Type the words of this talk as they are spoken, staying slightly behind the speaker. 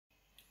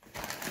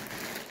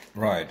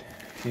Right,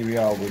 here we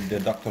are with the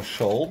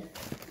Dr.Scholl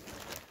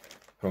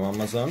from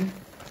Amazon.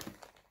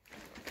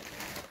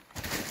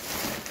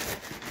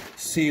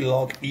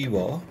 CLOG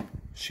EVO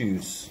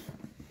shoes.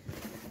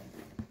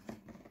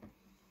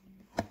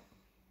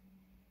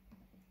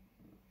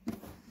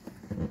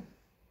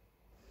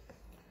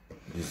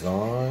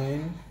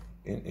 Design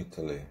in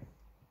Italy.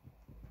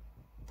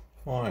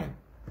 Fine.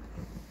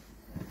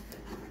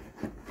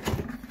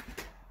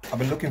 I've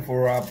been looking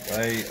for a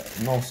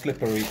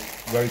non-slippery,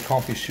 very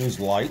comfy shoes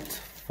light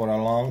for a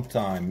long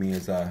time, me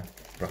as a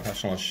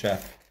professional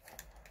chef.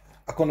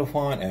 I couldn't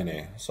find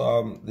any, so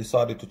I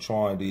decided to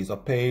try these. I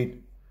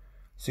paid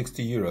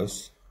 60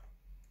 euros.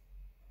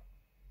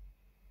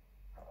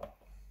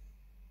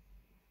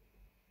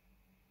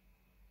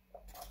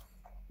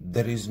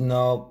 There is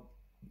no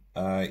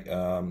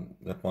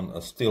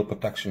a steel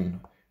protection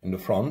in the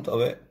front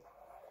of it.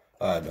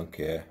 I don't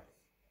care.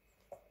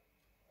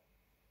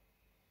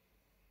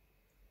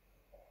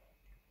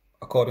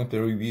 According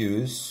to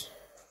reviews,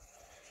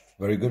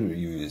 very good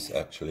reviews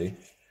actually,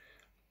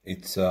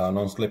 it's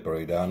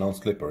non-slippery. They are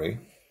non-slippery,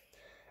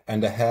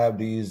 and they have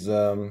these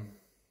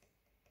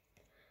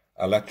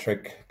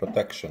electric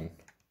protection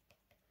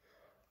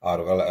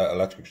out of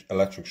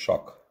electric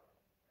shock.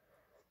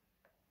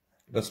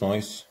 That's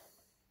nice.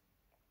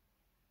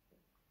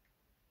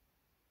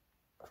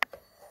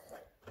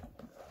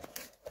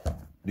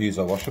 These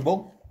are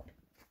washable,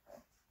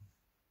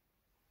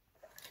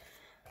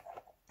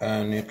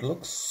 and it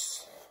looks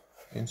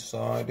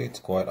inside, it's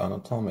quite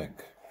anatomic,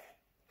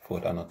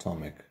 foot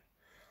anatomic.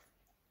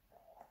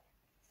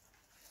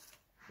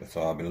 That's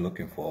what I've been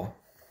looking for.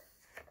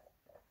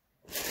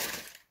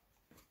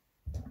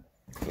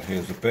 So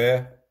here's a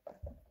pair.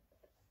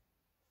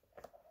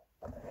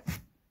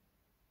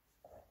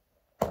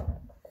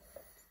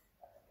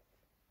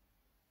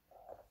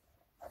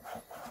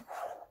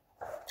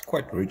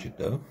 Quite rigid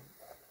though.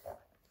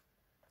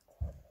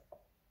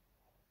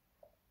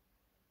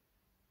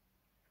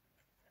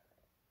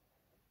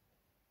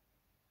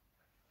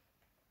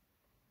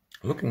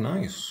 Looking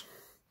nice.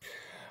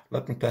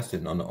 Let me test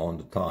it on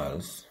the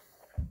tiles.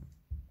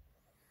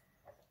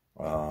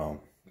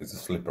 Is it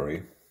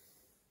slippery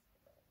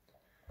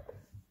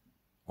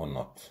or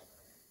not?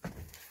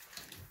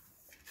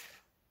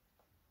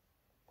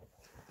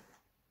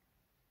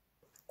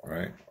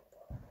 Right.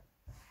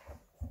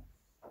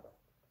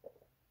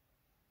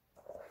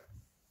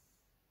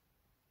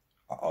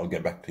 I'll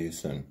get back to you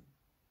soon.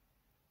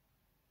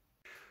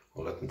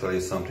 Well, let me tell you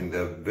something,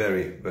 they're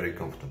very, very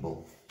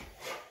comfortable.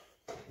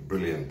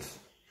 Brilliant.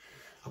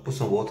 I put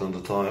some water on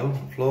the tile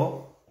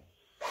floor.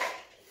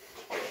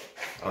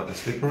 Are they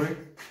slippery?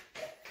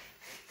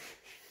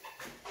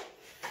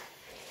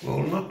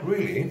 Well, not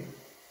really.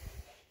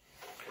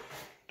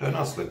 They're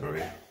not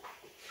slippery.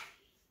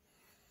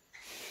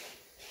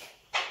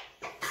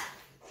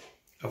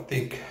 I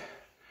think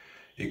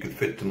you could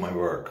fit to my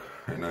work,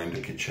 in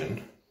the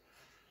kitchen.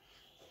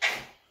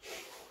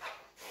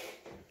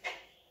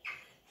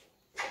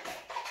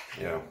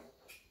 Yeah,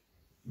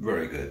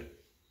 very good.